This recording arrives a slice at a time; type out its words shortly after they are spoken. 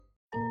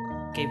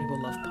Gay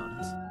people love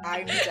puns.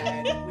 I'm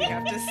dead. We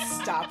have to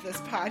stop this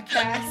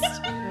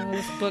podcast. Oh,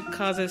 this book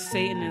causes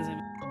Satanism.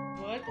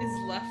 What is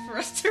left for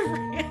us to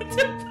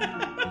rant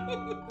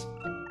about?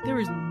 There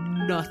is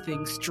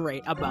nothing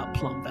straight about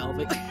Plum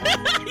Velvet.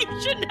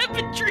 You shouldn't have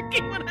been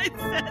drinking when I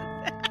said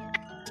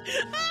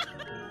that.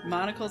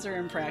 Monocles are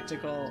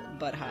impractical,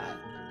 but hot.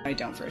 I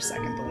don't for a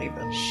second believe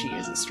that she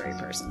is a straight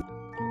person.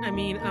 I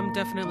mean, I'm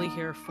definitely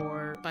here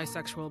for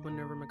bisexual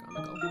Minerva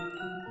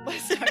McGonagall.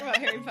 Let's talk about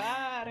Harry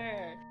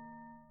Potter.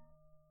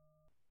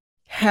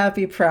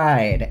 Happy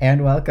Pride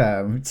and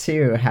welcome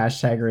to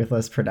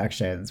 #Ruthless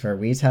Productions, where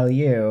we tell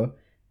you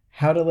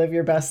how to live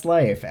your best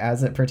life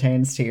as it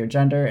pertains to your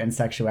gender and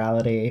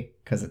sexuality,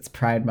 because it's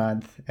Pride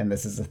Month and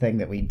this is a thing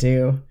that we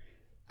do.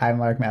 I'm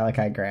Mark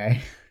Malachi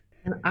Gray.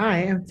 And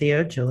I am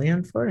Theo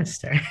Julian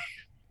Forrester.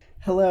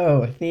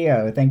 Hello,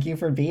 Theo. Thank you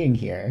for being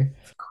here.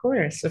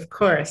 Of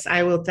course.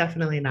 I will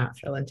definitely not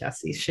fill in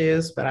Jesse's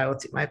shoes, but I will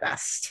do my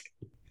best.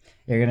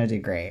 You're going to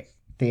do great.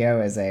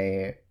 Theo is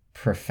a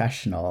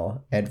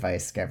professional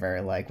advice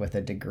giver, like with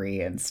a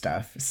degree and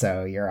stuff,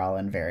 so you're all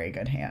in very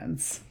good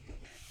hands.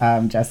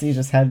 Jessie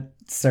just had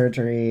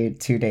surgery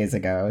 2 days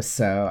ago,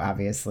 so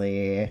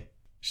obviously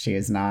she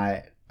is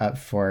not up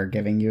for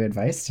giving you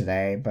advice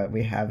today, but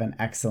we have an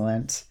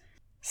excellent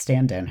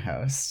stand-in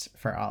host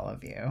for all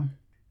of you.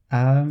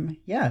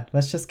 Yeah,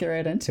 let's just get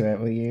right into it.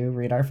 Will you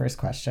read our first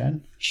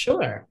question?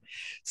 Sure.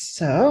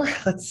 So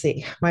let's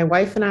see. My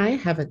wife and I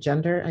have a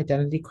gender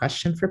identity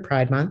question for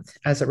Pride Month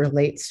as it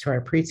relates to our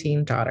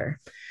preteen daughter.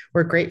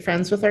 We're great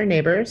friends with our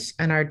neighbors,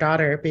 and our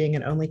daughter, being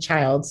an only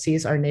child,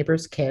 sees our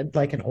neighbor's kid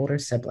like an older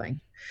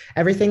sibling.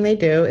 Everything they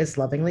do is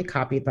lovingly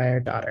copied by our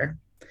daughter.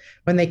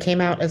 When they came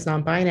out as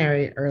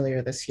non-binary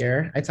earlier this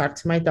year, I talked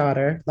to my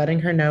daughter, letting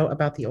her know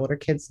about the older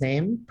kid's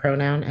name,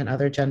 pronoun, and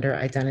other gender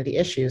identity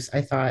issues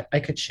I thought I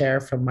could share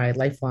from my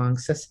lifelong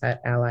cishet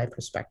ally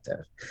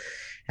perspective.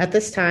 At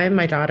this time,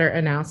 my daughter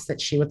announced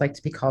that she would like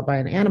to be called by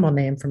an animal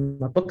name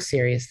from a book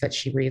series that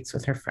she reads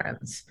with her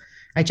friends.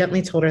 I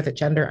gently told her that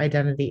gender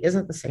identity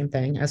isn't the same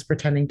thing as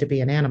pretending to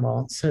be an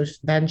animal, so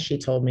then she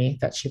told me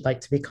that she'd like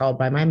to be called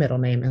by my middle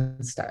name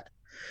instead.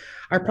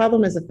 Our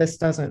problem is that this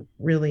doesn't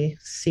really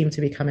seem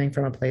to be coming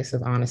from a place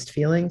of honest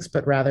feelings,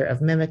 but rather of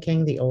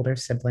mimicking the older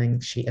sibling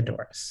she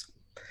adores.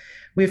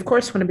 We, of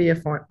course, want to be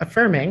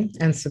affirming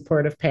and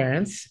supportive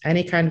parents.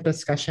 Any kind of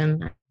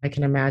discussion I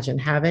can imagine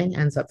having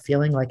ends up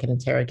feeling like an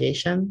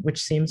interrogation,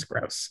 which seems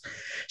gross.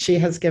 She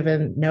has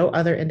given no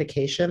other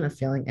indication of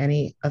feeling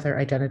any other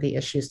identity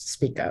issues to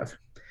speak of.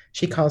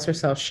 She calls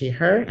herself she,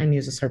 her, and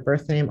uses her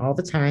birth name all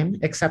the time,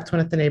 except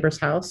when at the neighbor's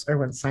house or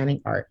when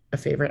signing art, a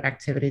favorite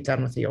activity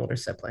done with the older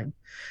sibling.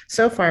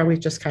 So far, we've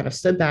just kind of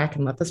stood back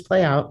and let this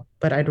play out,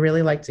 but I'd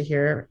really like to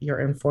hear your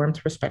informed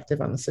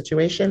perspective on the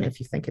situation if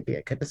you think it'd be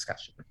a good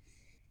discussion.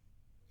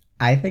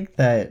 I think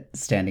that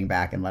standing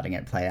back and letting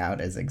it play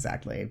out is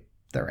exactly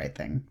the right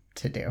thing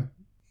to do,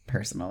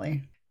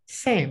 personally.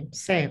 Same.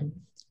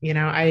 You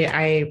know,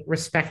 I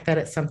respect that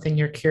it's something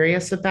you're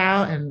curious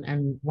about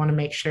and want to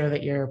make sure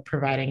that you're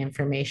providing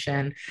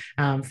information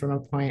from a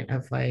point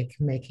of like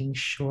making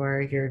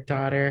sure your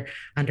daughter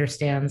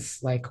understands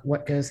like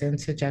what goes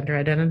into gender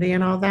identity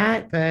and all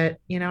that. But,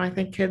 you know, I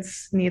think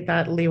kids need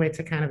that leeway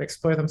to kind of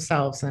explore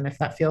themselves. And if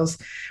that feels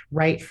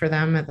right for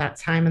them at that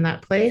time and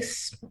that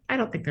place, I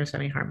don't think there's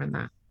any harm in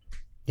that.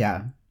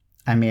 Yeah.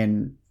 I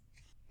mean,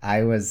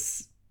 I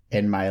was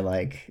in my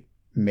like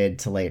mid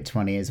to late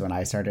 20s when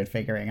I started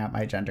figuring out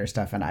my gender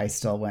stuff, and I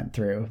still went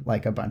through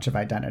like a bunch of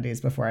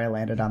identities before I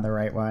landed on the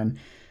right one.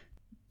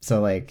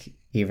 So like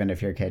even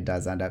if your kid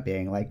does end up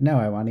being like, no,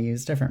 I want to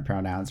use different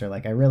pronouns, or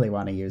like I really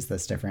want to use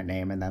this different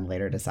name, and then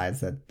later decides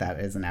that that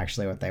isn't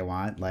actually what they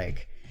want,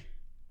 like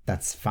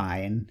that's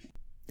fine.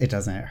 It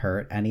doesn't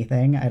hurt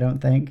anything, I don't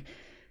think.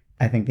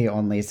 I think the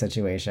only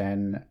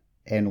situation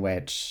in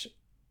which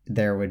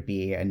there would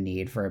be a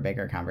need for a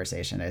bigger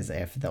conversation is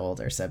if the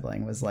older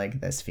sibling was like,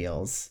 this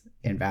feels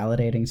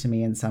invalidating to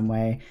me in some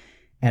way.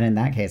 And in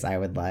that case, I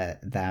would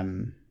let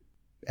them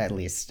at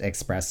least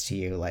express to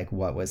you like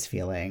what was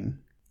feeling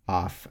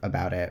off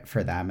about it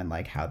for them and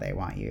like how they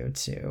want you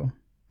to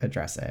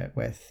address it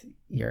with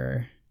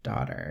your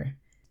daughter.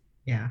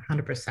 Yeah,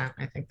 100%.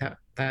 I think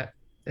that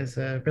is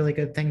a really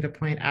good thing to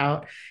point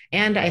out.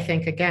 And I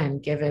think, again,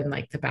 given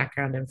like the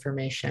background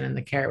information and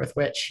the care with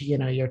which, you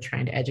know, you're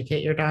trying to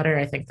educate your daughter,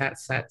 I think that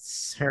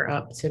sets her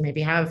up to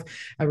maybe have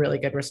a really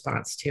good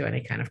response to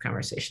any kind of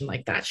conversation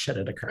like that, should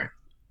it occur.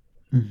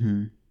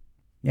 Mm-hmm.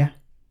 Yeah.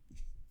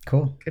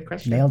 Cool. Good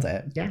question. Nailed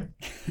it. Yeah.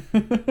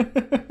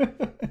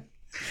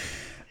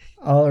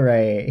 All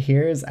right.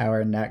 Here's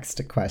our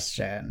next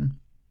question.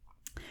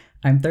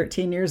 I'm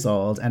 13 years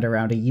old, and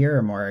around a year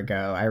or more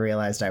ago, I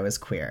realized I was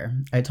queer.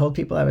 I told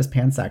people I was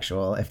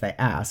pansexual if they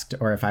asked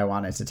or if I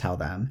wanted to tell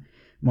them.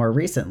 More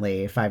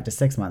recently, 5 to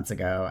 6 months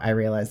ago, I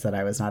realized that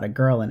I was not a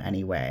girl in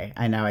any way.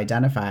 I now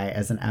identify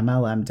as an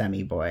MLM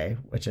demi-boy,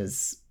 which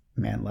is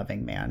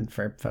man-loving man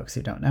for folks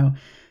who don't know.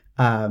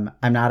 I'm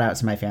not out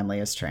to my family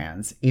as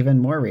trans. Even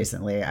more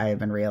recently, I have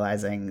been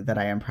realizing that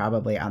I am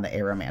probably on the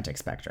aromantic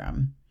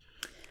spectrum.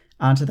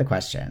 On to the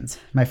questions.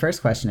 My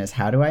first question is,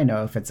 how do I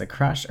know if it's a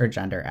crush or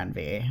gender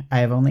envy? I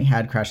have only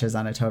had crushes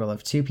on a total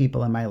of 2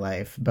 people in my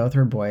life. Both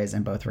were boys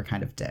and both were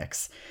kind of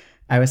dicks.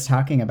 I was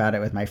talking about it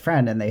with my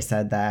friend and they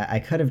said that I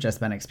could have just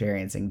been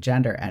experiencing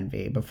gender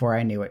envy before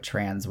I knew what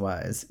trans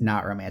was,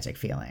 not romantic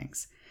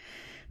feelings.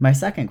 My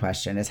second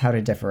question is how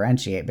to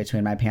differentiate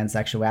between my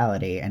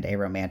pansexuality and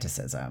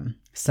aromanticism.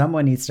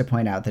 Someone needs to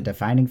point out the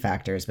defining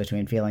factors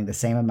between feeling the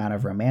same amount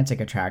of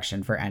romantic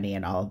attraction for any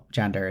and all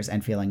genders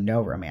and feeling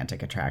no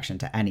romantic attraction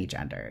to any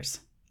genders.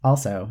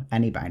 Also,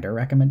 any binder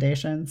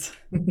recommendations?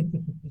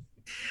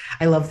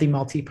 I love the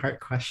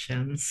multi-part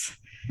questions.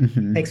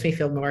 Mm-hmm. Makes me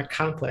feel more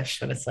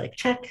accomplished when it's like,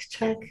 check,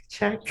 check,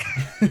 check.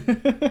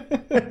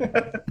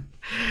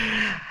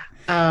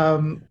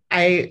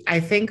 I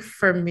think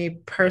for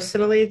me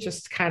personally,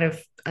 just kind of,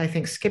 I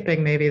think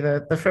skipping maybe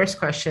the first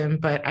question,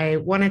 but I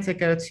wanted to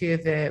go to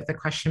the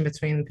question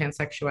between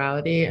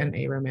pansexuality and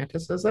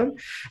aromanticism,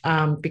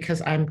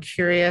 because I'm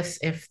curious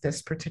if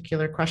this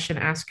particular question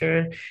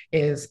asker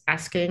is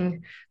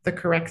asking the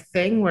correct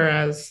thing,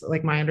 whereas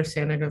like my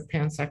understanding of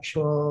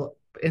pansexual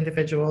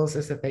individuals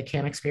is that they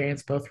can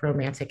experience both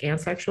romantic and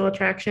sexual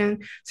attraction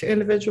to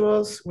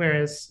individuals,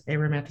 whereas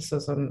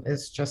aromanticism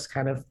is just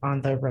kind of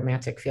on the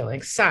romantic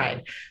feeling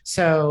side.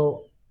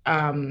 So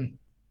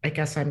I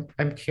guess I'm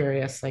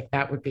curious, like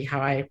that would be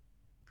how I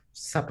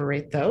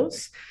separate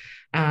those.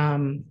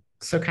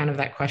 So kind of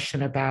that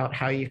question about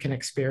how you can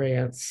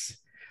experience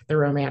the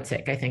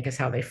romantic, I think is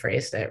how they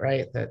phrased it,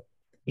 right? That,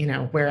 you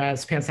know,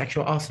 whereas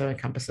pansexual also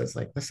encompasses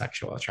like the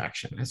sexual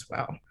attraction as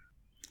well.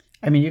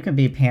 I mean, you can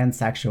be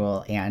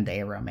pansexual and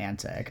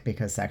aromantic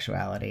because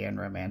sexuality and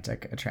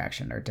romantic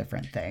attraction are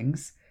different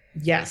things.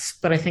 Yes,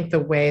 but I think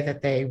the way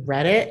that they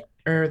read it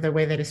or the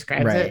way they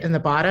described it in the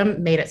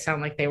bottom made it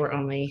sound like they were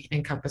only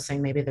encompassing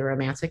maybe the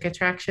romantic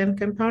attraction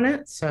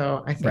component.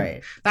 So I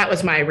think that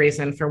was my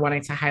reason for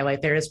wanting to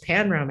highlight there is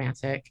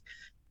pan-romantic,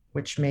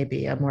 which may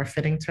be a more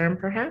fitting term,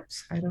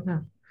 perhaps. I don't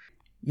know.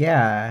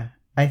 Yeah,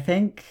 I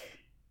think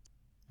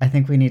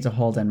we need to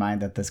hold in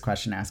mind that this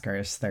question asker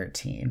is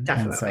 13.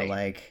 Definitely. And so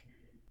like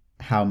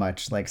how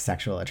much like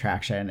sexual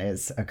attraction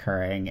is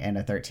occurring in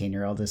a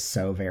 13-year-old is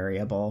so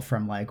variable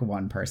from like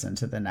one person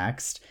to the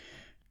next.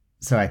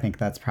 So I think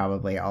that's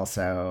probably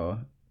also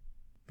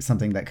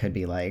something that could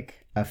be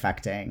like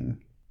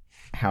affecting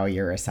how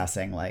you're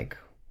assessing like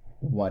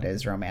what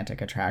is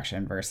romantic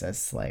attraction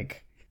versus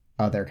like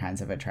other kinds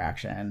of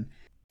attraction.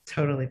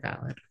 Totally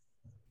valid.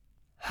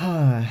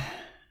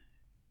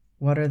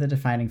 What are the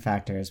defining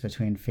factors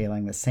between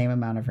feeling the same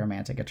amount of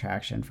romantic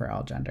attraction for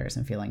all genders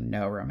and feeling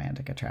no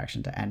romantic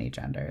attraction to any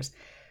genders?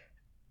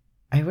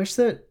 I wish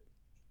that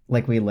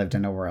like we lived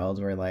in a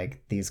world where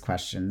like these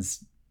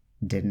questions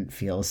didn't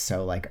feel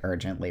so like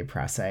urgently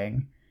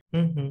pressing.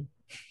 Mm-hmm.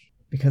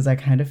 Because I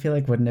kind of feel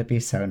like, wouldn't it be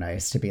so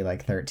nice to be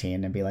like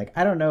 13 and be like,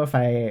 I don't know if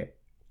I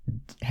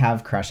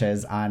have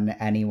crushes on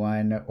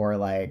anyone or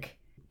like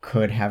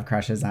could have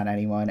crushes on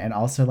anyone. And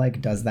also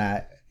like, does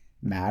that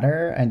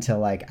matter until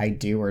like I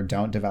do or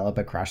don't develop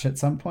a crush at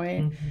some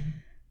point? Mm-hmm.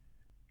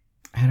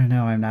 I don't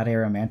know. I'm not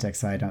aromantic,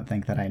 so I don't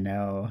think that I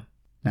know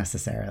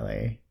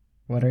necessarily.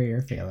 What are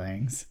your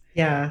feelings?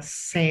 Yeah,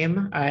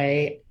 same.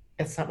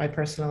 It's not my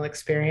personal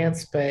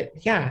experience, but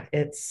yeah,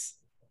 it's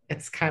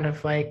kind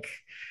of like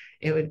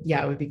it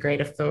would be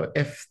great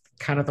if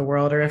kind of the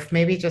world, or if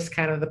maybe just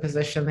kind of the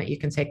position that you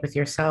can take with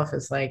yourself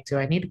is like, do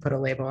I need to put a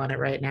label on it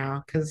right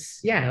now? Because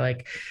yeah,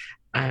 like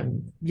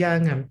I'm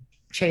young, I'm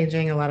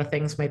changing, a lot of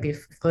things might be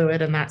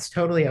fluid, and that's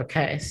totally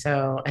okay.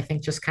 So I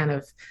think just kind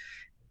of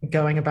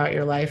going about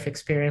your life,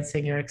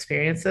 experiencing your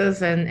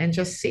experiences and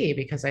just see,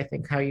 because I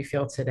think how you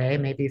feel today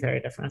may be very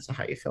different to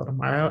how you feel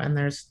tomorrow, and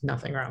there's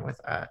nothing wrong with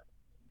that.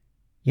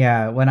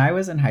 Yeah, when I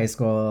was in high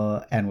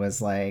school and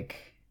was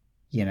like,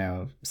 you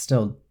know,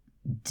 still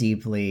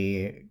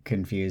deeply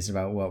confused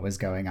about what was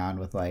going on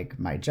with like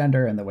my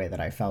gender and the way that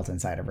I felt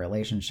inside of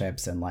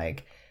relationships and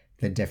like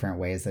the different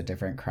ways that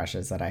different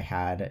crushes that I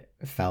had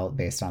felt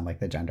based on like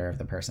the gender of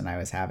the person I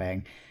was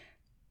having,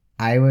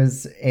 I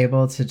was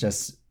able to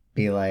just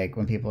be like,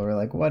 when people were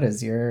like, what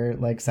is your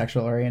like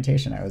sexual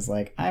orientation? I was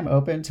like, I'm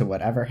open to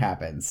whatever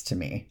happens to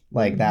me.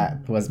 Like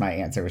that was my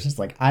answer, was just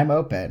like, I'm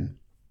open.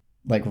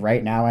 Like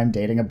right now I'm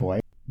dating a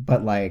boy,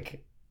 but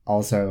like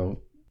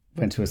also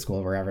went to a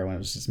school where everyone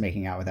was just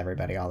making out with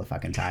everybody all the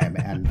fucking time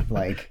and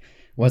like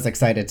was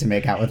excited to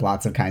make out with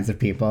lots of kinds of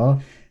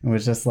people and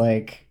was just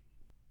like,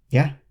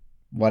 yeah,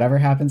 whatever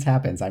happens,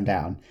 I'm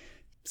down.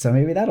 So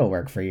maybe that'll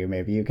work for you.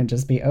 Maybe you can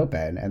just be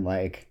open and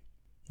like,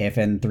 if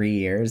in 3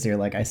 years you're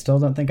like, I still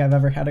don't think I've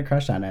ever had a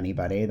crush on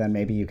anybody, then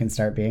maybe you can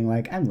start being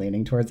like, I'm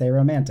leaning towards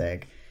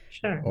aromantic.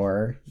 Sure.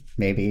 Or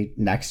maybe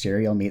next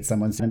year you'll meet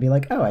someone and be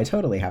like, oh, I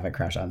totally have a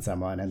crush on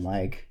someone. And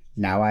like,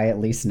 now I at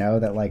least know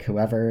that like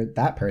whoever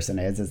that person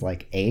is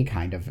like a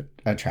kind of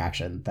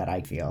attraction that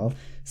I feel.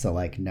 So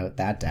like note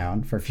that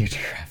down for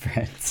future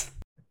reference.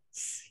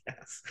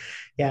 Yes.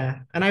 Yeah.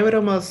 And I would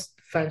almost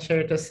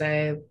venture to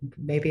say,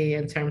 maybe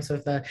in terms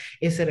of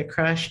is it a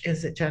crush?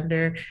 Is it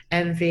gender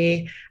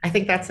envy? I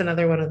think that's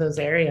another one of those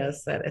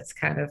areas that it's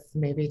kind of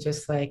maybe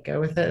just like go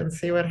with it and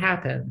see what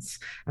happens.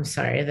 I'm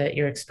sorry that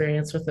your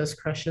experience with those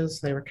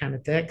crushes, they were kind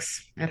of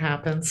dicks. It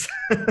happens.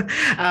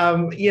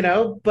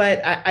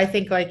 But I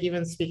think like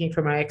even speaking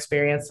from my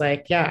experience,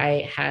 like, yeah,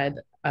 I had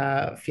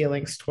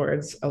feelings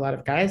towards a lot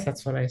of guys.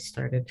 That's when I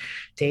started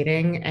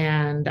dating.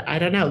 And I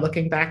don't know,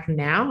 looking back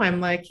now,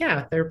 I'm like,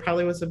 yeah, there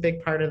probably was a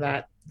big part of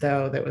that,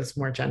 though, that was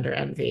more gender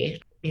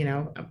envy,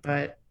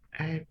 but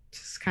I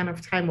just kind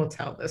of time will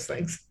tell those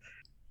things.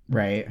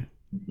 Right.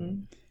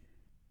 Mm-hmm.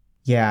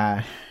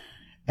 Yeah.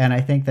 And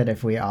I think that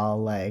if we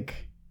all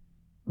like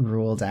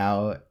ruled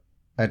out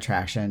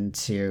attraction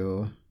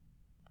to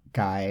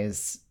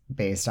guys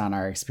based on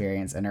our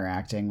experience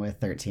interacting with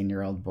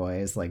 13-year-old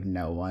boys, like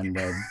no one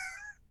would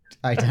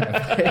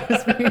identify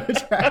as being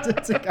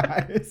attracted to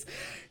guys,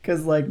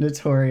 because like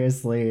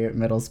notoriously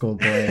middle school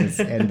boys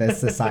in this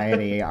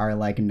society are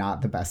like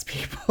not the best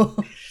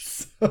people.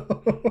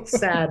 So...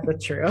 sad but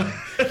true.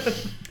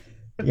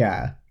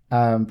 Yeah.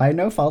 By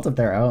no fault of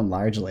their own,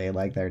 largely.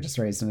 Like they're just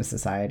raised in a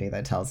society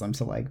that tells them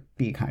to like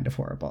be kind of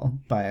horrible.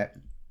 But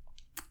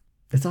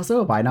it's also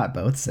a why not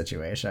both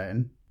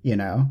situation,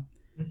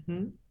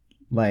 Mm-hmm.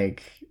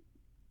 Like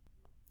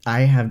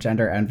I have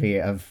gender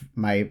envy of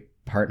my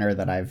partner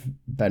that I've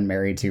been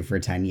married to for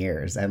 10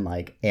 years and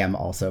like am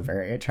also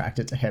very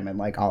attracted to him in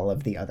like all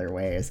of the other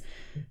ways.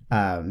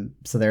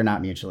 So they're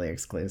not mutually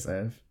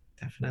exclusive.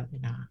 Definitely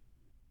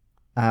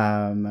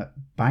not.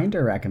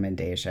 Binder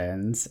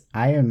recommendations.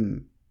 I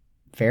am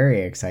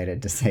very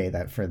excited to say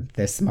that for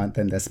this month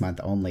and this month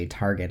only,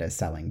 Target is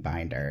selling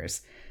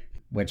binders,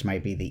 which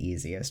might be the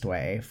easiest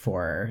way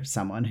for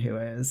someone who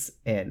is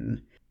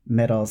in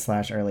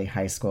middle/early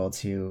high school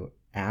to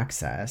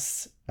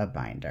access a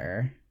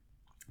binder.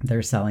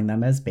 They're selling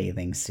them as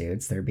bathing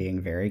suits. They're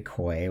being very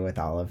coy with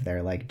all of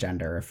their like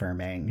gender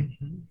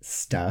affirming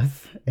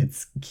stuff.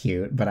 It's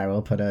cute, but I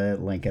will put a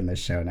link in the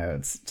show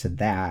notes to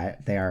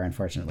that. They are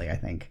unfortunately, I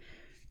think,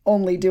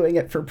 only doing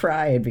it for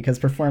pride because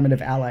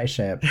performative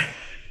allyship.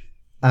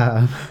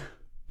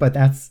 But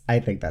I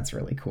think that's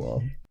really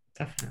cool.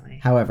 Definitely.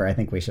 However, I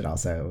think we should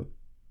also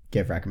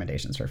give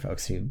recommendations for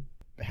folks who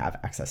have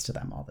access to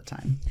them all the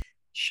time.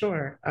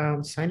 Sure.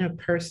 So I know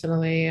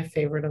personally a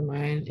favorite of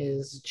mine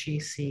is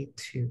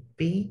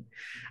GC2B.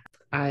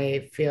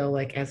 I feel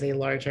like as a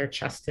larger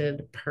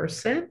chested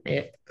person,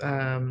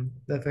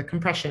 the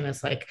compression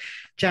is like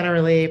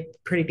generally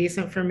pretty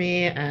decent for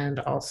me and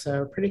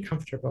also pretty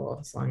comfortable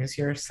as long as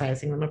you're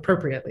sizing them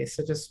appropriately.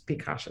 So just be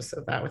cautious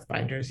of that with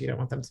binders. You don't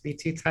want them to be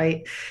too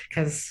tight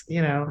because,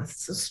 the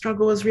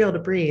struggle is real to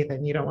breathe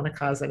and you don't want to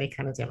cause any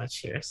kind of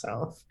damage to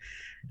yourself.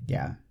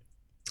 Yeah.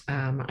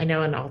 I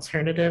know an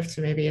alternative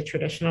to maybe a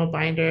traditional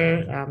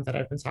binder that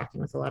I've been talking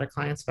with a lot of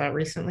clients about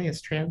recently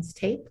is trans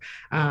tape.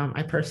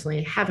 I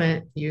personally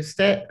haven't used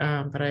it,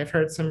 but I've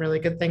heard some really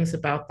good things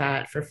about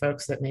that for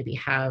folks that maybe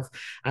have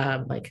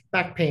like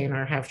back pain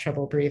or have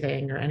trouble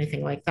breathing or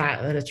anything like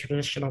that, that a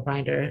traditional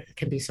binder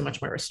can be so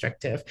much more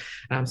restrictive.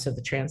 So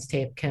the trans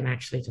tape can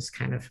actually just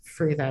kind of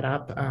free that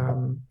up.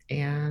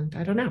 And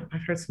I don't know,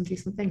 I've heard some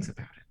decent things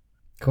about it.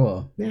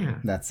 Cool. Yeah.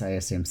 That's, I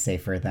assume,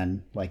 safer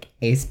than like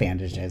ACE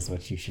bandages,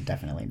 which you should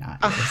definitely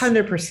not use.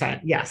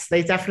 100%. Yes.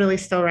 They definitely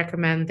still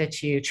recommend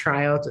that you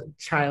try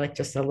like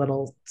just a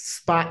little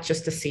spot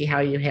just to see how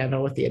you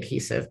handle with the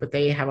adhesive. But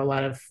they have a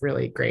lot of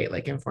really great,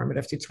 like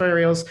informative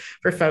tutorials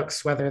for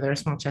folks, whether they're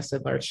small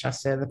chested, large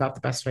chested, about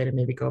the best way to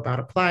maybe go about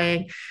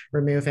applying,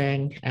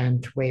 removing,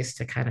 and ways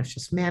to kind of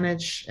just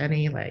manage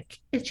any like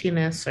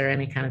itchiness or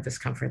any kind of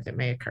discomfort that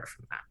may occur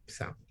from that.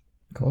 So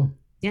cool.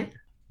 Yeah.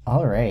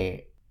 All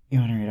right. You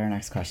want to read our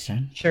next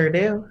question? Sure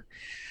do.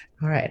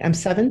 All right. I'm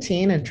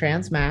 17 and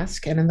trans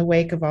masc, and in the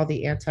wake of all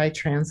the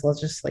anti-trans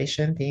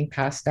legislation being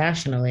passed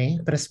nationally,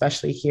 but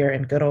especially here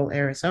in good old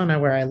Arizona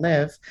where I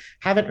live,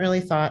 haven't really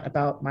thought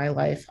about my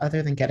life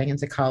other than getting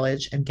into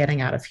college and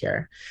getting out of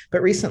here.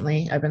 But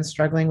recently, I've been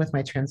struggling with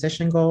my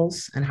transition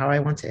goals and how I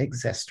want to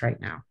exist right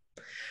now.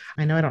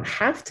 I know I don't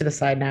have to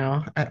decide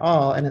now at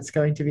all, and it's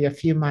going to be a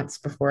few months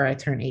before I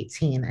turn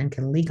 18 and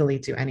can legally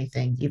do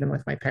anything, even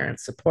with my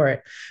parents'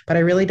 support, but I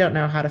really don't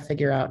know how to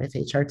figure out if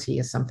HRT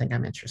is something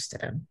I'm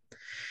interested in.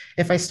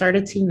 If I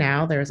started T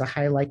now, there is a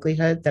high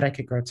likelihood that I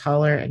could grow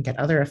taller and get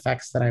other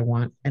effects that I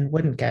want and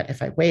wouldn't get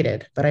if I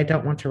waited, but I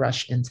don't want to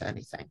rush into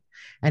anything.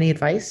 Any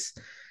advice?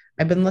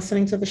 I've been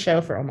listening to the show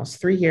for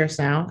almost 3 years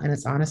now, and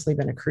it's honestly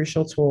been a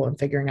crucial tool in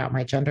figuring out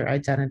my gender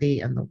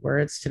identity and the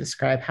words to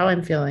describe how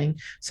I'm feeling.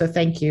 So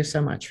thank you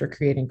so much for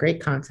creating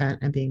great content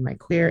and being my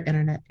queer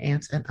internet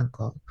aunt and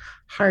uncle.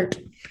 Heart.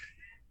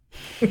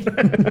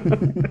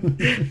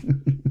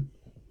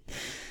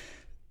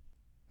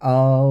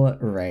 All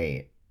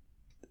right.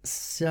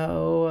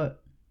 So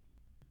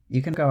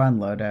you can go on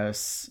low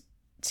dose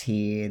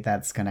T.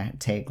 That's going to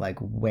take like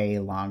way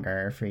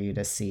longer for you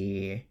to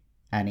see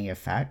any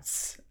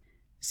effects.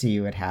 So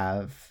you would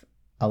have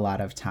a lot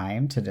of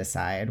time to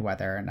decide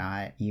whether or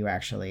not you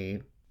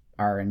actually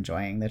are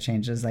enjoying the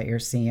changes that you're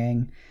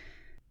seeing.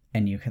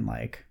 and you can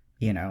like,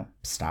 you know,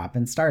 stop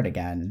and start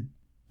again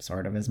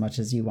sort of as much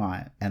as you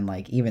want. And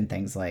like even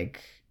things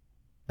like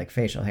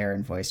facial hair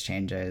and voice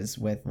changes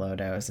with low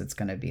dose, it's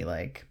going to be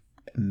like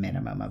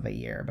minimum of a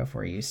year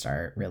before you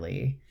start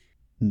really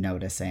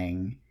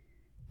noticing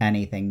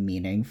anything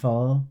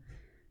meaningful,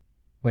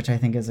 which I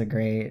think is a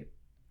great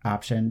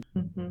option.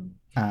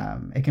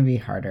 It can be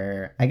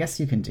harder. I guess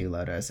you can do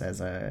low dose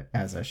as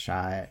a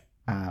shot.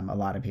 A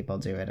lot of people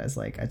do it as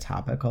like a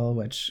topical,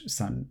 which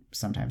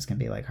sometimes can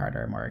be like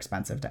harder, more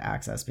expensive to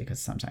access because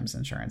sometimes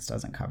insurance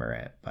doesn't cover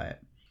it. But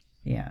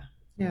yeah.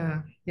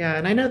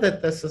 And I know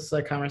that this is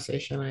a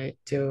conversation I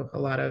do a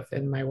lot of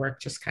in my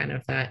work, just kind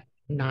of that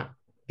not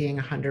being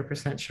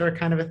 100% sure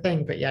kind of a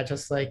thing. But yeah,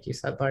 just like you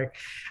said, Lark,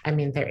 I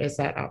mean, there is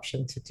that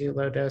option to do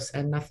low dose,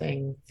 and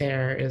nothing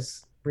there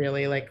is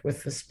really like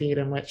with the speed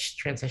in which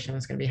transition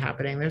is going to be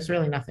happening. There's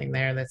really nothing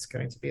there that's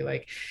going to be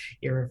like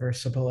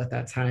irreversible at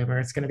that time, or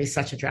it's going to be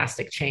such a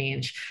drastic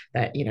change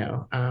that, you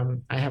know,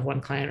 I have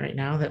one client right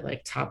now that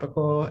like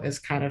topical is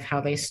kind of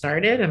how they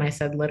started. And I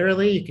said,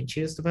 literally, you can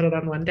choose to put it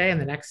on one day and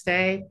the next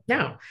day,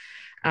 no,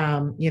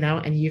 you know,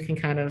 and you can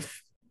kind of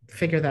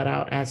figure that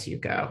out as you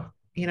go,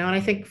 you know. And I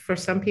think for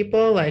some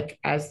people, like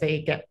as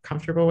they get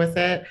comfortable with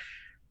it,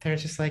 they're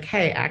just like,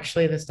 hey,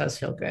 actually, this does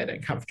feel good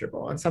and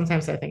comfortable. And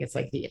sometimes I think it's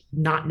like the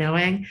not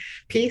knowing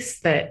piece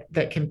that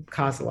can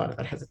cause a lot of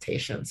that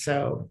hesitation.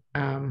 So,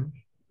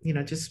 you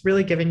know, just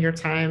really giving your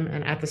time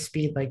and at the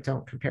speed, like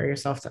don't compare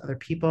yourself to other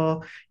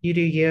people. You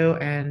do you,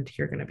 and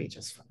you're going to be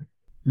just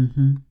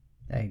fine.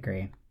 I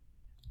agree.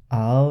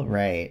 All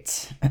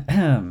right.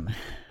 I'm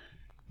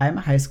a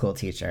high school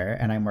teacher,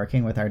 and I'm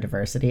working with our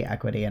Diversity,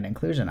 Equity, and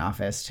Inclusion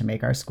Office to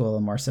make our school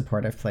a more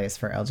supportive place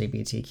for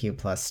LGBTQ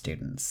plus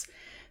students.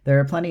 There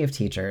are plenty of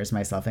teachers,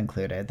 myself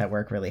included, that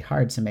work really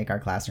hard to make our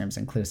classrooms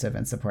inclusive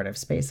and supportive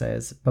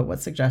spaces, but what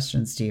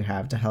suggestions do you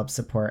have to help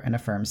support and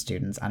affirm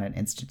students on an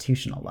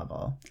institutional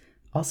level?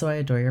 Also, I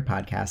adore your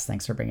podcast.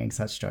 Thanks for bringing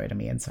such joy to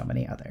me and so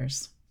many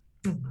others.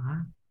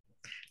 Aww.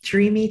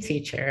 Dreamy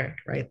teacher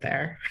right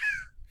there.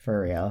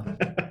 For real.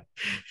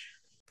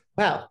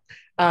 Well,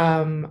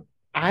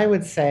 I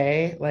would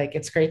say like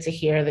it's great to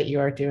hear that you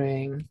are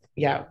doing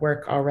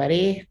work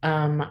already.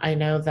 I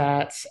know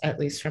that at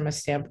least from a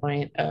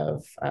standpoint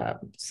of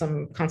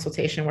some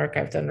consultation work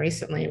I've done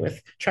recently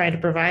with trying to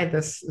provide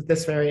this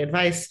very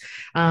advice,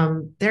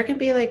 there can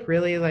be like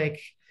really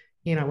like,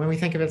 you know, when we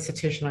think of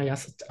institutional,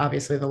 yes, it's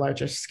obviously the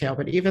largest scale,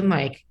 but even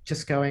like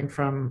just going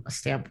from a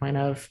standpoint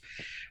of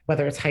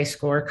whether it's high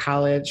school or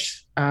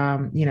college,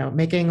 you know,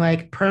 making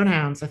like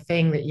pronouns a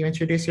thing that you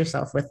introduce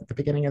yourself with at the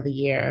beginning of the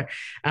year.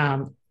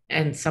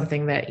 And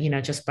something that, you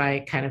know, just by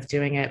kind of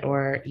doing it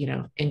or, you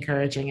know,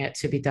 encouraging it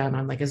to be done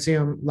on like a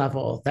Zoom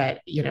level that,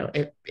 you know,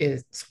 it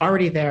is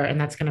already there. And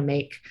that's going to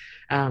make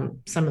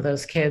some of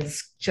those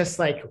kids just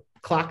like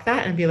clock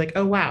that and be like,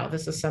 oh, wow,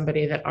 this is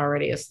somebody that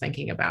already is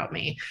thinking about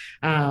me.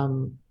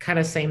 Kind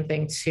of same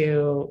thing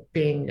to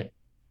being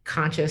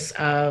conscious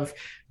of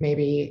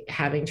maybe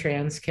having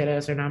trans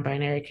kiddos or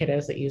non-binary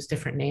kiddos that use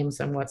different names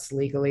than what's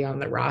legally on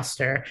the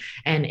roster.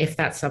 And if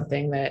that's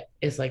something that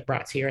is like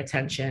brought to your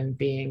attention,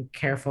 being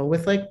careful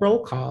with like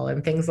roll call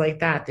and things like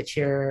that, that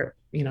you're,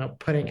 you know,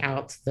 putting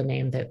out the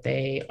name that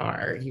they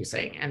are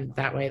using. And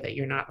that way that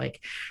you're not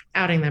like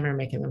outing them or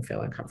making them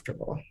feel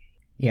uncomfortable.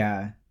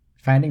 Yeah.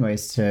 Finding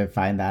ways to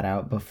find that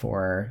out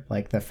before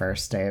like the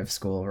first day of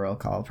school roll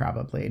call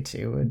probably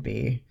too would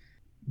be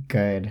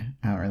good.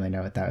 I don't really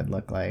know what that would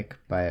look like,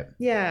 but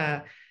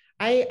yeah,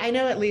 I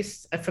know at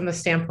least from the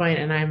standpoint,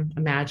 and I'm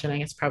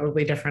imagining it's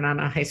probably different on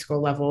a high school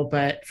level,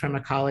 but from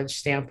a college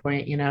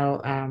standpoint, you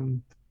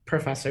know,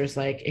 professors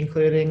like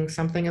including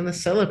something in the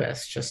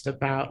syllabus just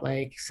about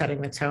like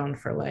setting the tone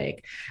for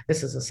like,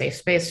 this is a safe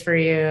space for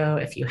you.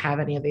 If you have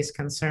any of these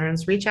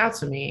concerns, reach out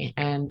to me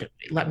and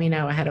let me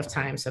know ahead of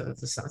time so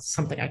that this is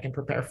something I can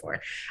prepare for.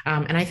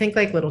 And I think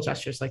like little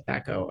gestures like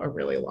that go a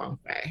really long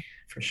way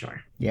for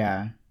sure.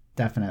 Yeah,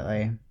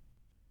 definitely.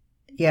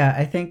 Yeah,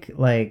 I think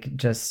like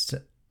just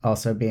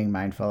also being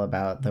mindful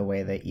about the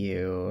way that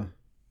you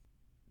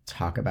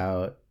talk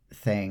about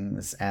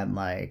things and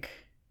like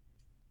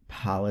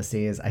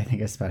policies. I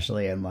think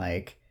especially in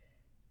like,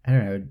 I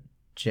don't know,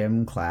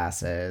 gym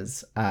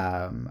classes,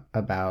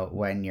 about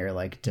when you're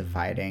like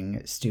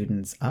dividing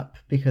students up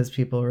because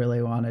people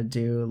really want to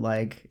do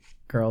like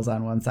girls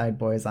on one side,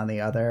 boys on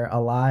the other a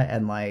lot,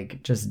 and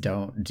like just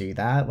don't do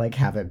that. Like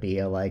have it be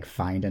a like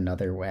find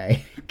another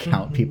way,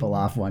 count people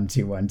off 1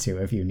 2 1 2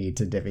 if you need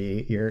to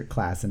divvy your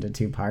class into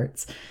 2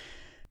 parts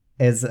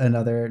is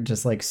another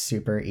just like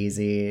super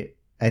easy.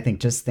 I think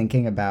just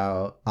thinking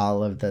about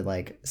all of the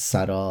like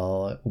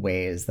subtle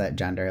ways that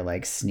gender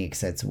like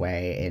sneaks its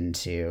way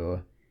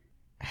into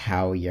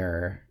how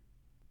your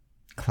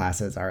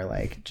classes are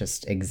like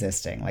just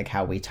existing, like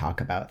how we talk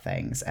about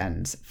things,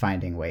 and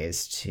finding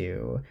ways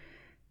to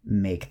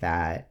make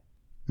that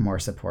more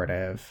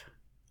supportive.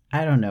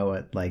 I don't know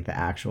what like the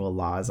actual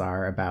laws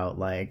are about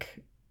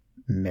like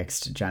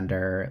mixed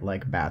gender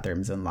like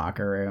bathrooms and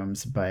locker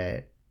rooms,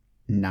 but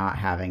not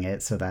having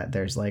it so that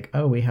there's like,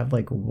 oh, we have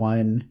like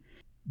one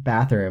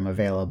bathroom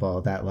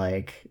available that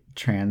like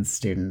trans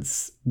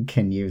students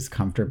can use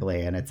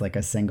comfortably and it's like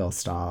a single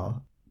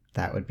stall,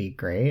 that would be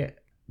great.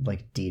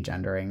 Like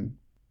degendering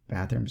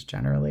bathrooms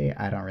generally,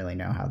 I don't really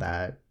know how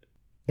that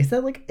is.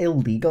 That like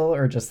illegal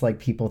or just like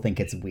people think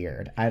it's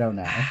weird? I don't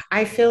know.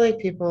 I feel like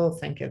people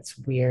think it's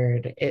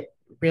weird. It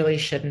really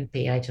shouldn't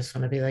be. I just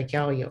want to be like,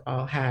 yo, you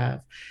all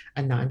have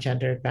a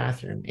non-gendered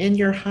bathroom in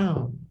your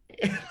home.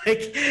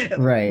 like,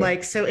 Right.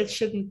 like, so it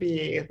shouldn't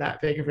be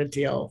that big of a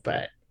deal,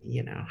 but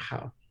you know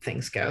how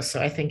things go.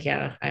 So I think,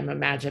 yeah, I'm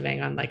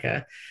imagining on like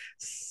a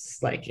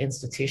like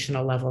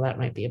institutional level, that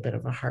might be a bit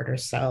of a harder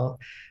sell,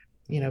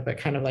 but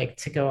kind of like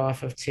to go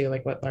off of too,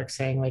 like what Lark's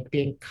saying, like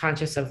being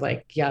conscious of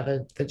like, yeah,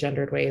 the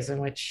gendered ways in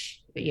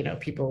which,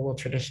 people will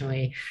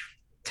traditionally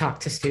talk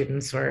to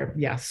students or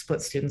yeah,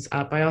 split students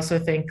up. I also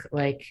think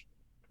like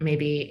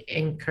maybe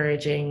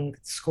encouraging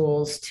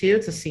schools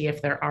too to see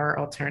if there are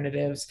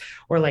alternatives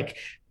or like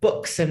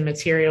books and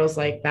materials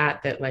like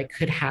that like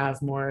could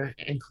have more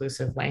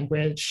inclusive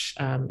language,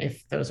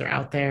 if those are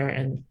out there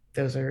and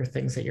those are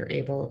things that you're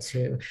able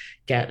to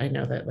get. I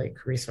know that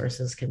like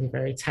resources can be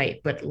very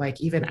tight, but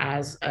like even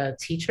as a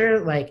teacher,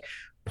 like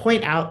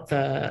point out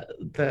the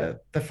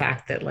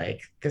fact that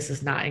like this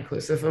is not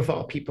inclusive of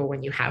all people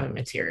when you have a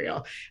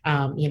material.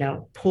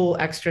 Pull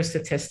extra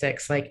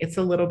statistics. Like it's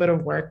a little bit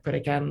of work, but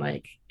again,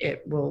 like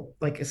it will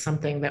like is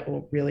something that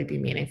will really be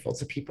meaningful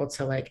to people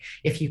to like,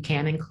 if you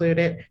can include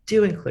it,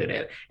 do include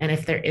it. And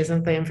if there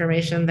isn't the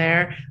information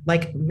there,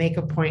 like make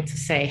a point to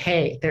say,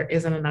 hey, there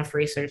isn't enough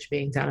research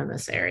being done in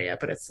this area,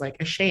 but it's like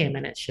a shame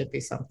and it should be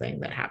something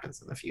that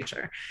happens in the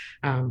future.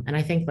 And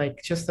I think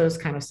like just those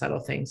kind of subtle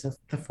things of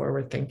the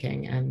forward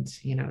thinking, and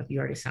you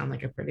already sound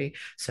like a pretty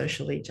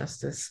socially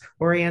justice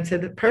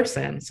oriented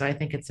person, so I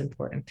think it's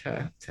important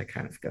to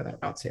kind of go that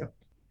route too.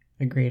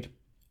 Agreed.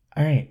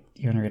 All right,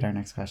 you want to read our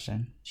next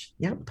question?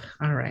 Yep.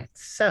 All right,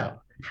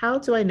 so how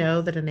do I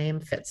know that a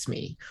name fits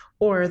me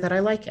or that I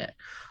like it?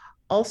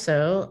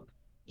 Also,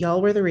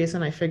 y'all were the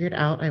reason I figured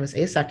out I was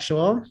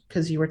asexual,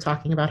 because you were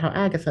talking about how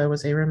Agatha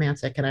was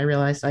aromantic and I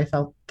realized I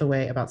felt the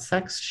way about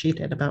sex she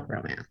did about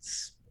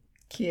romance.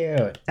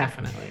 Cute.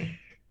 Definitely.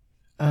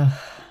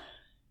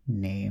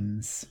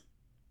 Names.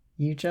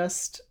 You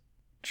just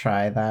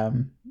try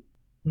them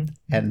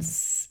and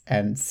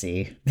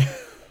see.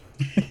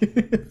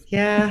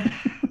 Yeah,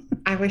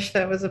 I wish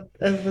that was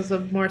a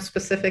more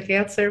specific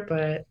answer,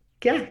 but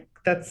yeah,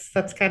 that's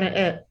kind of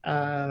it.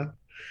 I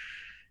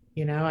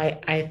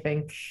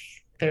think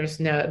there's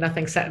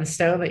nothing set in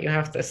stone that you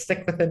have to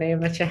stick with the name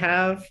that you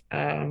have.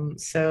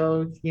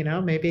 So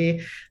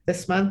maybe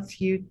this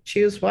month you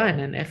choose one,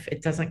 and if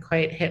it doesn't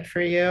quite hit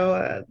for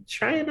you,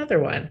 try another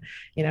one.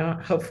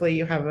 Hopefully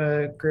you have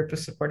a group of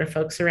supportive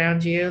folks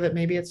around you that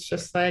maybe it's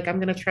just like, I'm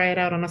going to try it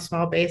out on a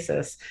small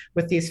basis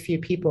with these few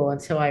people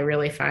until I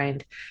really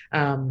find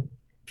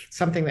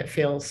something that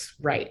feels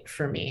right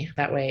for me.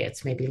 That way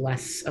it's maybe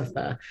less of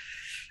the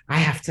I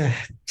have to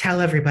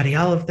tell everybody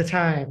all of the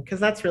time, because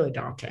that's really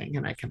daunting.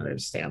 And I can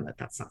understand that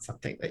that's not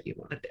something that you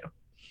want to do.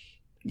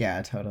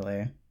 Yeah,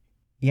 totally.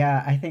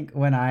 Yeah, I think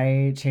when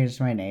I changed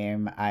my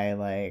name, I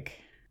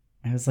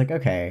was like,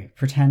 okay,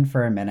 pretend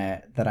for a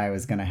minute that I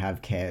was going to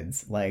have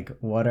kids. Like,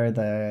 what are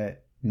the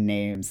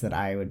names that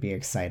I would be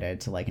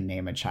excited to like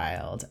name a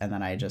child? And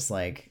then I just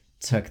like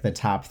took the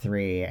top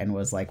 3 and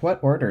was like,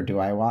 what order do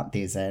I want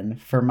these in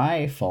for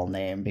my full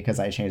name? Because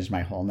I changed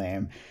my whole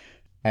name.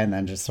 And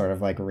then just sort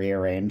of like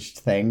rearranged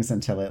things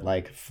until it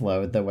like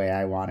flowed the way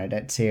I wanted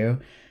it to.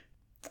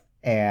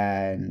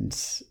 And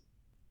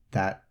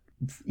that,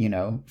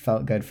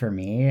 felt good for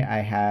me. I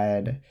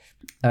had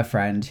a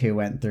friend who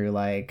went through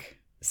like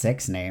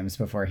 6 names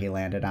before he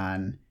landed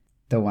on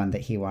the one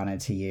that he wanted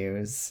to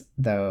use,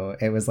 though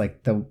it was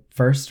like the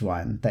first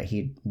one that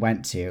he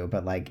went to,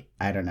 but like,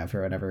 I don't know,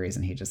 for whatever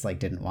reason, he just like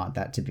didn't want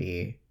that to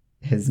be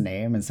his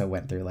name. And so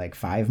went through like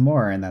 5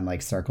 more and then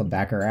like circled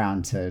back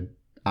around to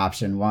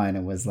option 1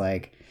 and was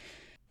like,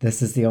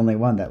 this is the only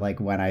one that like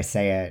when I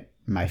say it,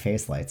 my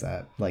face lights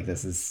up. Like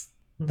this is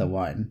the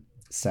one.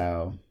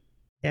 So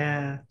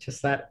yeah,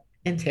 just that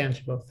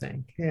intangible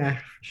thing. Yeah,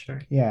 for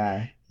sure.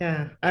 Yeah.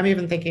 I'm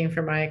even thinking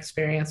from my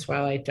experience,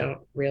 while I don't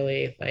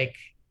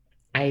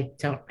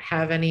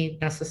have any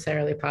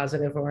necessarily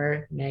positive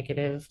or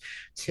negative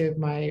to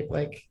my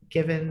like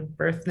given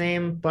birth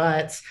name,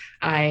 but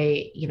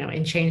I,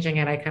 in changing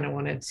it, I kind of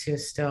wanted to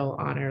still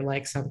honor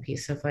like some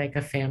piece of like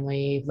a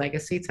family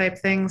legacy type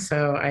thing.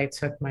 So I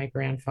took my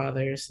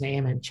grandfather's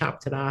name and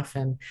chopped it off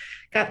and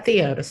got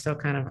Theo to still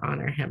kind of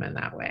honor him in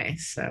that way.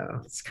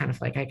 So it's kind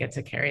of like I get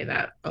to carry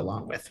that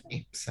along with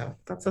me. So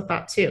that's a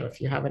thought too.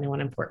 If you have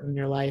anyone important in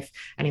your life,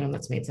 anyone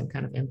that's made some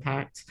kind of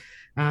impact,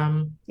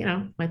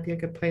 might be a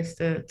good place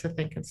to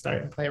think and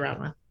start and play around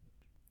with.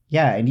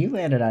 Yeah, and you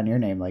landed on your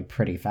name like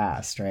pretty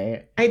fast,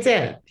 right? I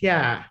did.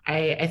 Yeah.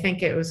 I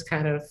think it was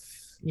kind of,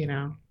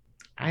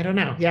 I don't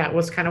know. Yeah, it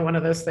was kind of one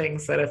of those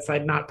things that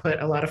I'd not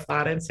put a lot of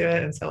thought into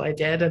it until I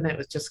did. And it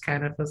was just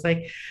kind of was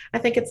like, I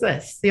think it's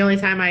this. The only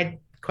time I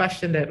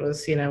questioned it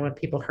was, when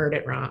people heard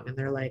it wrong and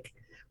they're like,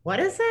 what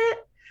is it?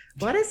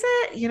 What is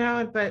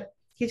it? But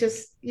you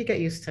get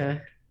used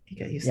to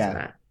Yeah.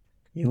 that.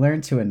 You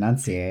learn to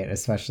enunciate,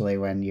 especially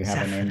when you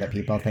have a name that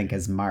people Definitely. think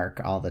is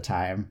Mark all the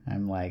time.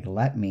 I'm like,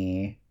 let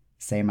me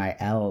say my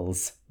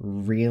L's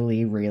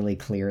really, really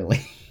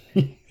clearly.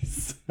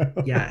 So,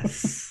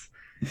 Yes.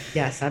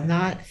 Yes, I'm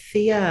not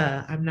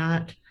Thea. I'm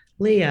not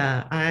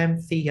Leah. I'm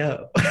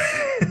Theo.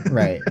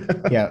 right.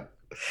 Yep.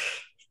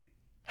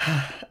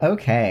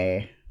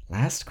 Okay.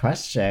 Last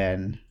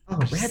question. I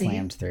just Already?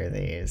 slammed through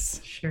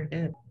these. Sure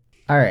did.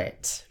 All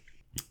right.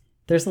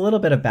 There's a little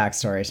bit of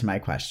backstory to my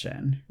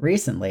question.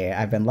 Recently,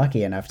 I've been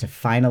lucky enough to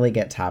finally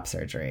get top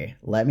surgery.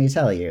 Let me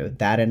tell you,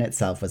 that in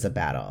itself was a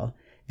battle.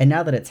 And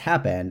now that it's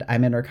happened,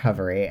 I'm in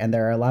recovery, and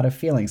there are a lot of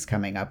feelings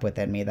coming up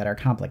within me that are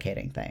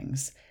complicating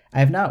things. I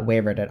have not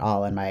wavered at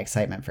all in my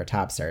excitement for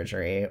top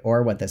surgery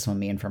or what this will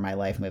mean for my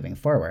life moving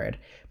forward,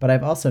 but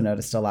I've also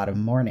noticed a lot of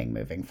mourning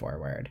moving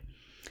forward.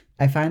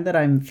 I find that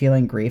I'm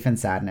feeling grief and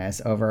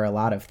sadness over a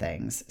lot of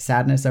things.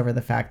 Sadness over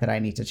the fact that I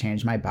need to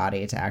change my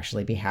body to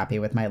actually be happy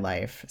with my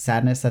life.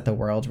 Sadness that the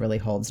world really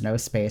holds no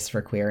space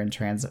for queer and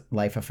trans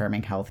life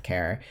affirming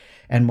healthcare.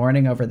 And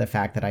mourning over the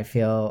fact that I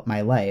feel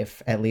my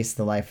life, at least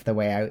the life the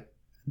way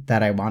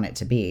that I want it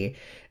to be,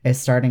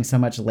 is starting so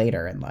much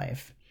later in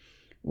life.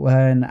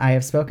 When I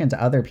have spoken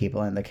to other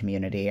people in the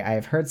community, I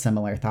have heard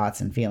similar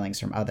thoughts and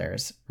feelings from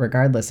others,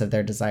 regardless of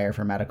their desire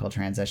for medical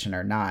transition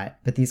or not,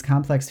 but these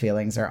complex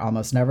feelings are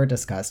almost never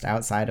discussed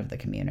outside of the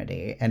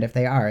community, and if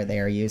they are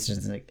used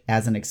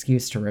as an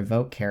excuse to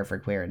revoke care for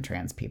queer and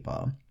trans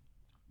people.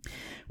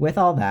 With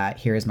all that,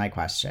 here is my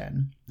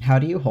question. How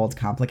do you hold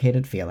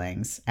complicated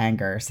feelings,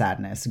 anger,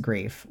 sadness,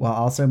 grief, while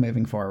also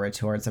moving forward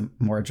towards a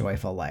more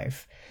joyful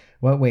life?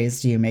 What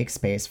ways do you make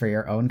space for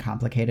your own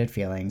complicated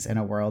feelings in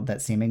a world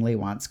that seemingly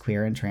wants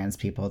queer and trans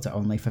people to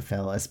only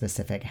fulfill a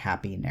specific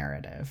happy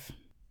narrative?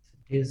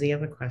 Doozy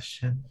of a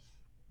question.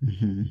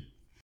 Mm-hmm.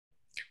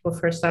 Well,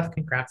 first off,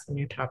 congrats on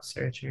your top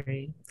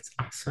surgery. It's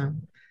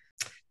awesome.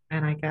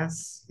 And I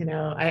guess,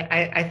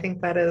 I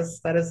think that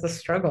is the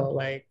struggle.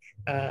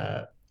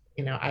 Uh,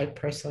 I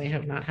personally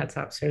have not had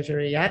top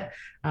surgery yet,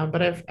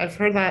 but I've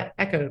heard that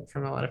echoed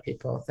from a lot of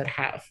people that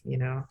have,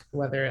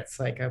 whether it's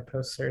like a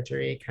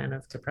post-surgery kind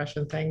of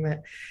depression thing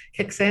that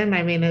kicks in.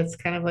 I mean, it's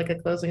kind of like a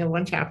closing of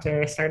one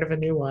chapter, a start of a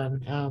new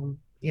one.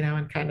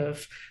 And kind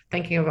of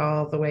thinking of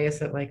all the ways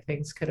that like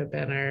things could have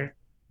been or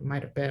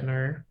might have been,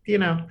 or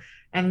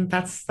and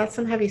that's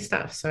some heavy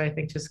stuff. So I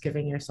think just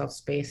giving yourself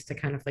space to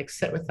kind of like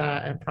sit with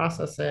that and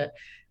process it,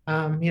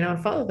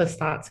 and follow those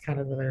thoughts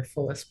kind of to their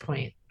fullest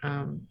point,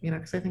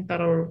 because I think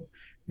that'll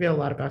reveal a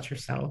lot about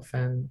yourself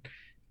and,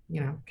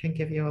 can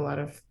give you a lot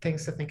of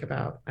things to think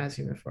about as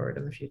you move forward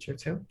in the future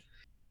too.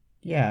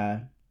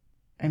 Yeah.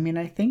 I mean,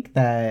 I think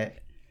that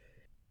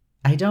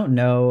I don't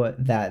know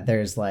that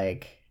there's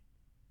like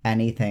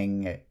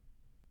anything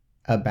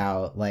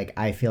about like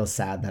I feel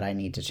sad that I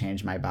need to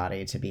change my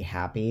body to be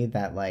happy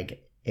that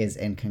like is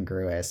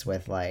incongruous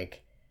with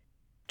like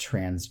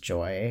trans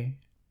joy.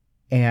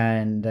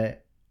 And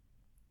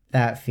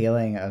that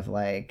feeling of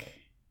like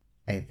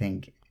I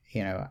think,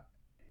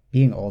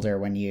 being older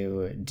when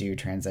you do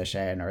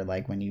transition or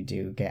like when you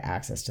do get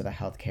access to the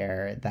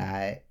healthcare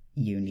that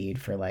you need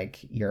for like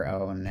your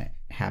own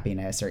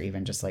happiness or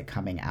even just like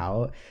coming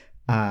out,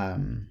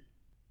 um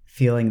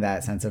feeling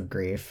that sense of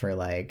grief for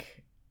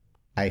like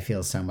I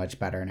feel so much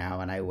better now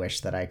and I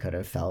wish that I could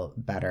have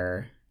felt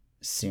better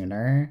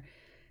sooner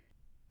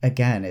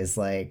again is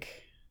like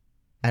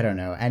I don't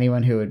know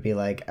anyone who would be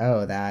like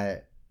oh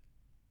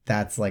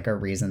that's like a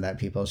reason that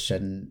people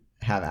shouldn't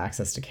have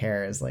access to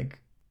care is like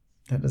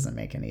that doesn't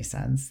make any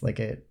sense like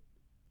it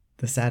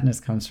the sadness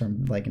comes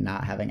from like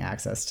not having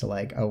access to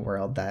like a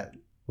world that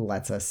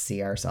lets us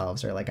see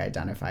ourselves or like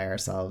identify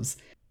ourselves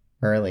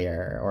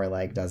earlier or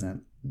like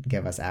doesn't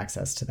give us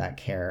access to that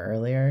care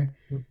earlier.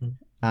 Mhm.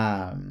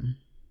 um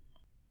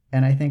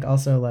and I think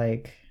also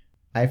like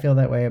I feel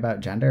that way about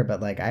gender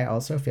but like I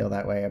also feel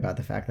that way about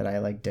the fact that I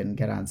like didn't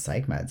get on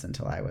psych meds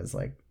until I was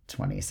like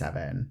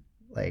 27.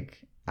 Like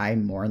I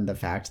mourn the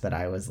fact that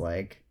I was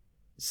like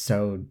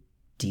so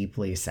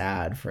deeply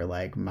sad for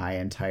like my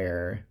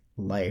entire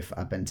life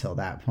up until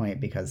that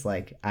point because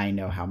like I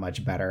know how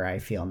much better I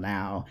feel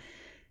now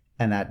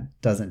and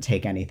that doesn't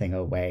take anything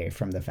away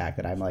from the fact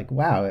that I'm like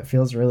wow it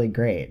feels really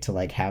great to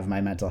like have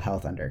my mental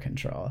health under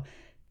control.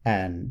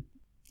 And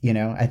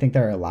I think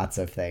there are lots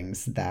of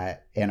things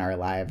that in our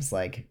lives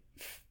like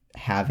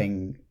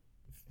having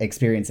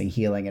experiencing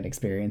healing and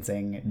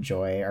experiencing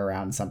joy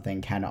around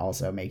something can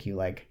also make you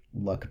like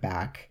look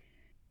back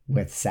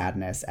with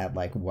sadness at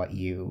like what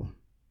you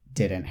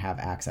didn't have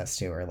access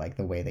to or like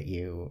the way that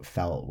you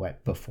felt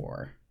what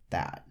before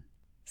that.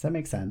 Does that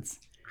make sense?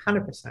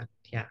 100%.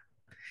 Yeah.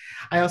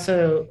 I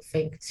also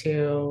think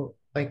too,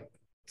 like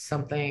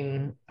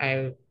something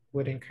I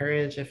would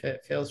encourage if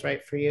it feels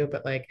right for you,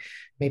 but like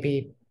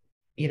maybe,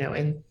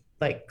 in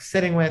like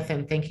sitting with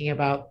and thinking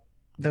about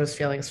those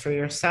feelings for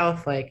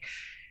yourself, like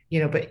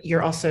but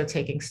you're also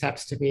taking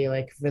steps to be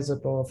like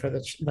visible for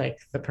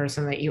the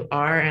person that you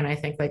are. And I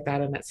think like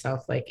that in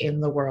itself, like in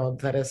the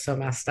world that is so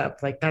messed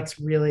up, like that's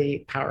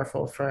really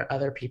powerful for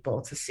other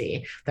people to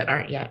see that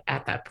aren't yet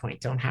at that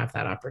point, don't have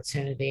that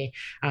opportunity.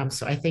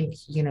 So I think,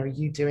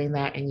 you doing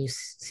that and you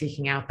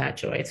seeking out that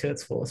joy to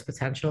its fullest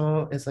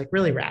potential is like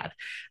really rad.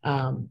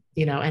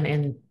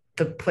 And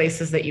the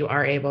places that you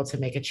are able to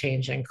make a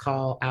change and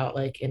call out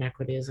like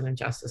inequities and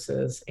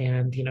injustices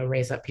and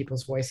raise up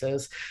people's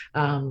voices,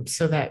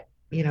 so that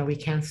we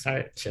can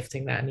start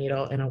shifting that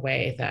needle in a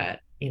way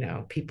that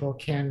people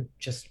can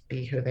just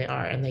be who they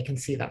are and they can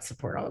see that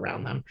support all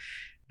around them.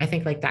 I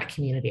think like that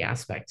community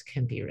aspect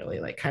can be really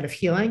like kind of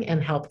healing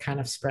and help kind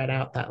of spread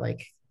out that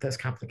like those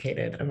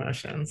complicated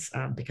emotions,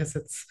 because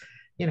it's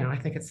I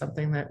think it's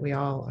something that we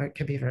all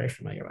can be very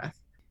familiar with.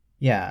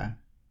 Yeah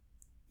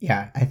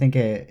I think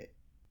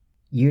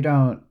you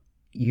don't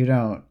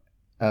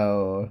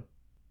owe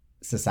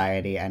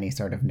society any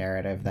sort of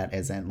narrative that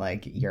isn't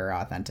like your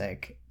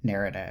authentic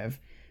narrative.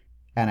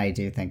 And I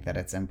do think that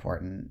it's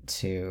important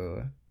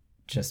to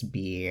just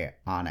be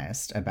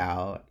honest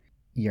about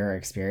your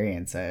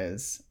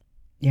experiences.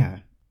 Yeah.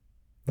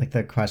 Like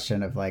the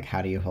question of like,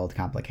 how do you hold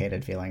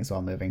complicated feelings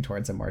while moving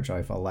towards a more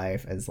joyful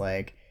life is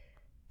like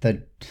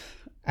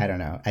I don't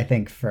know. I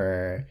think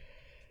for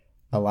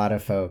a lot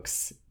of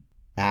folks,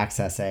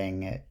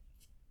 accessing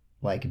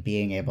like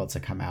being able to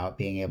come out,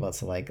 being able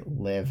to like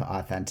live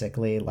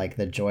authentically, like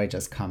the joy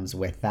just comes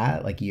with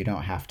that. Like you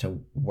don't have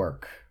to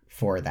work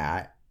for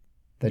that.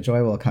 The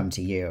joy will come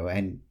to you,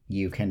 and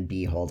you can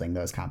be holding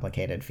those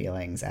complicated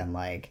feelings and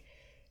like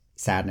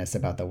sadness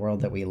about the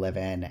world that we live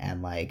in,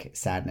 and like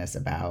sadness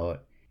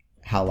about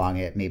how long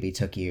it maybe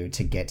took you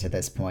to get to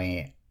this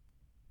point.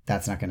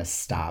 That's not going to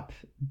stop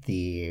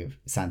the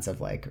sense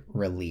of like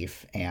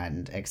relief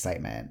and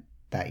excitement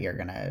that you're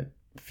going to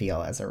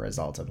feel as a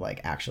result of like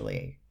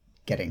actually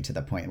getting to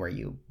the point where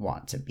you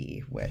want to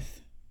be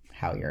with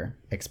how you're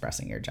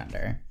expressing your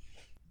gender.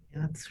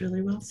 That's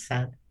really well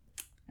said.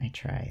 I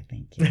try.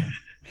 Thank you.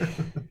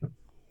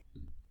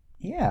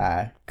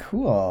 Yeah,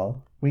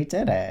 cool. We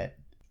did it.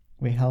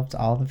 We helped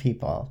all the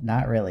people.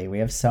 Not really. We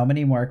have so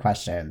many more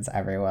questions,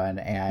 everyone,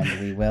 and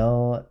we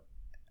will,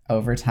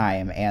 over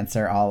time,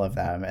 answer all of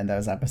them, and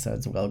those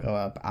episodes will go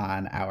up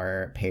on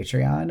our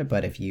Patreon.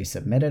 But if you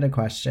submitted a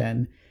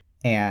question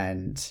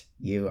and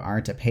you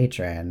aren't a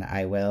patron,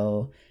 I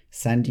will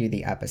send you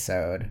the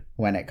episode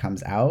when it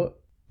comes out.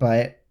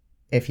 But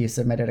if you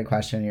submitted a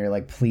question and you're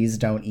like, please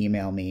don't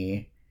email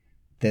me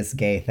this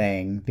gay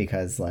thing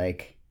because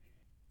like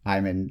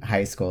I'm in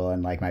high school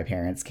and like my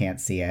parents can't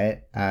see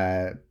it,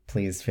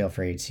 please feel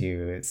free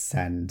to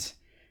send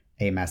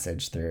a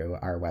message through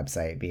our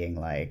website being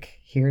like,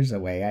 here's a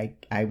way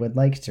I would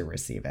like to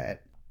receive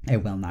it. I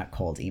will not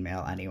cold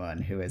email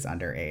anyone who is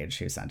underage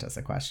who sent us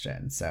a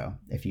question. So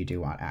if you do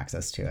want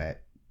access to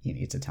it, you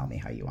need to tell me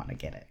how you want to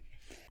get it.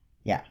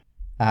 Yeah.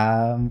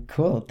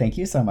 Cool. Thank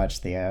you so much,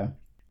 Theo.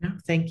 No,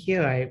 thank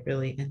you. I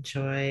really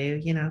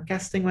enjoy,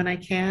 guesting when I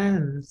can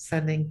and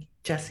sending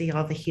Jessie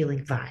all the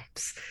healing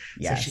vibes.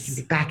 Yes. So she can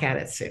be back at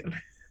it soon.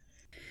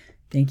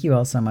 Thank you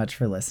all so much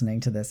for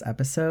listening to this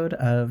episode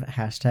of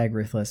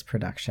 #Ruthless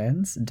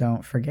Productions.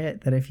 Don't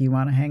forget that if you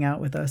want to hang out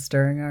with us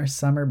during our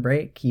summer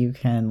break, you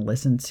can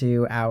listen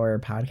to our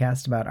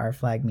podcast about Our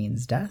Flag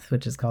Means Death,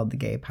 which is called the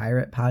Gay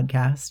Pirate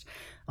Podcast.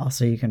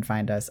 Also, you can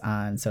find us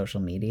on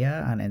social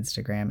media on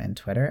Instagram and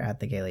Twitter at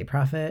The Gayly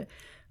Prophet.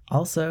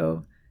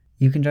 Also,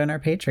 you can join our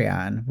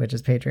Patreon, which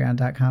is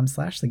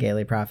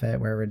patreon.com/thegaylyprophet,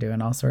 where we're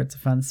doing all sorts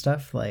of fun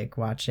stuff like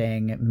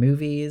watching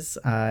movies,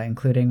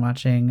 including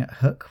watching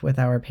Hook with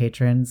our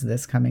patrons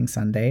this coming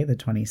Sunday, the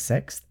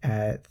 26th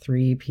at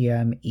 3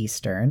 p.m.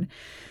 Eastern.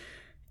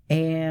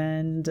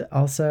 And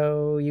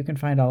also you can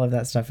find all of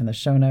that stuff in the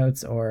show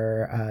notes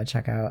or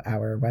check out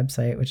our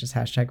website, which is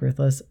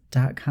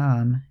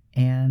 #ruthless.com.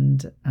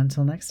 And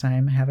until next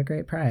time, have a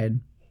great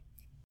Pride.